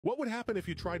What would happen if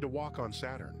you tried to walk on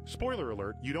Saturn? Spoiler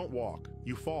alert, you don't walk,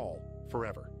 you fall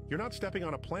forever. You're not stepping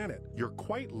on a planet, you're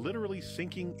quite literally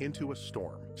sinking into a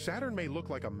storm. Saturn may look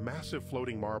like a massive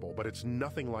floating marble, but it's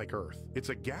nothing like Earth. It's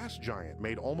a gas giant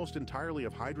made almost entirely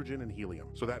of hydrogen and helium.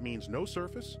 So that means no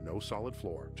surface, no solid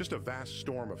floor. Just a vast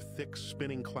storm of thick,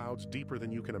 spinning clouds deeper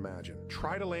than you can imagine.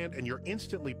 Try to land and you're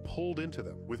instantly pulled into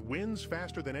them, with winds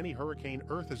faster than any hurricane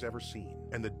Earth has ever seen.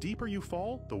 And the deeper you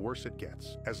fall, the worse it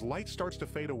gets. As light starts to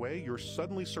fade away, you're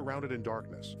suddenly surrounded in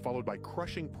darkness, followed by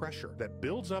crushing pressure that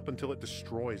builds up until it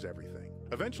destroys everything.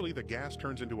 Eventually, the gas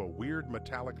turns into a weird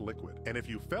metallic liquid, and if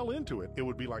you fell into it, it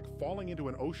would be like falling into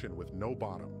an ocean with no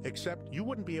bottom. Except you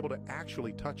wouldn't be able to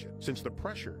actually touch it, since the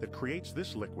pressure that creates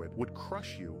this liquid would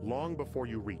crush you long before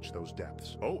you reach those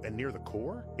depths. Oh, and near the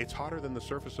core, it's hotter than the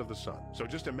surface of the sun. So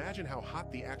just imagine how hot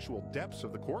the actual depths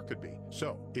of the core could be.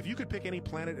 So, if you could pick any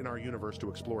planet in our universe to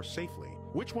explore safely,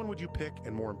 which one would you pick,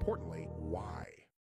 and more importantly, why?